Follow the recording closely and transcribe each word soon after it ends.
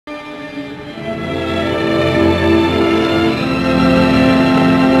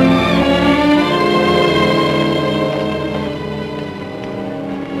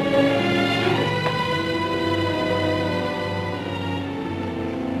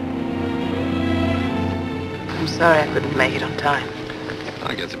Sorry I couldn't make it on time.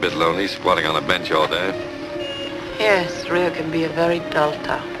 I gets a bit lonely squatting on a bench all day. Yes, Rio can be a very dull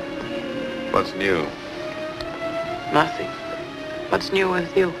town. What's new? Nothing. What's new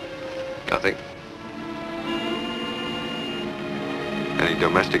with you? Nothing. Any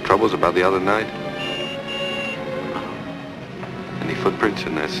domestic troubles about the other night? Any footprints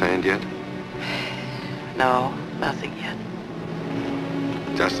in that sand yet? No, nothing yet.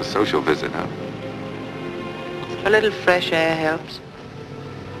 Just a social visit, huh? A little fresh air helps.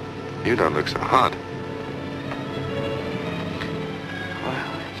 You don't look so hot.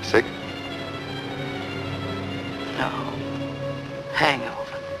 Well, Sick? no.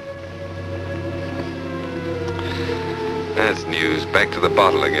 Hangover. That's news. Back to the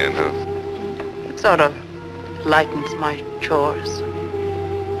bottle again, huh? It sort of lightens my chores.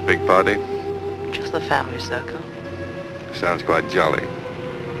 Big party? Just the family circle. Sounds quite jolly.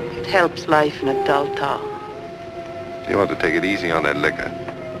 It helps life in a dull town. You ought to take it easy on that liquor.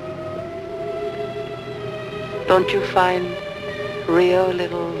 Don't you find Rio a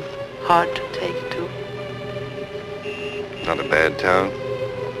little hard to take to? Not a bad town.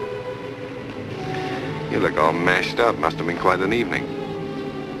 You look all mashed up. Must have been quite an evening.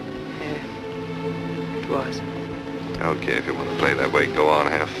 Yeah, it was. Okay, if you want to play that way, go on,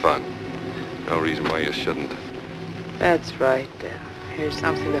 have fun. No reason why you shouldn't. That's right. Here's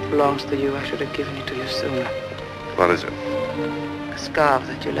something that belongs to you. I should have given it to you sooner. What is it? A scarf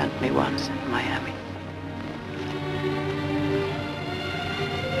that you lent me once in Miami.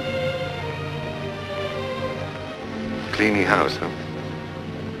 Cleaning house, huh?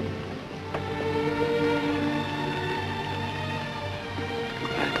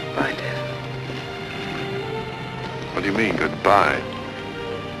 Well, goodbye, Dave. What do you mean, goodbye?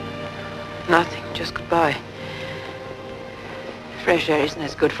 Nothing, just goodbye. Fresh air isn't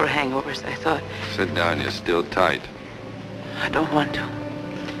as good for hangovers as I thought. Sit down, you're still tight. I don't want to.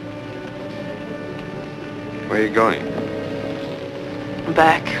 Where are you going?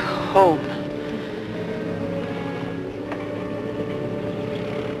 Back home.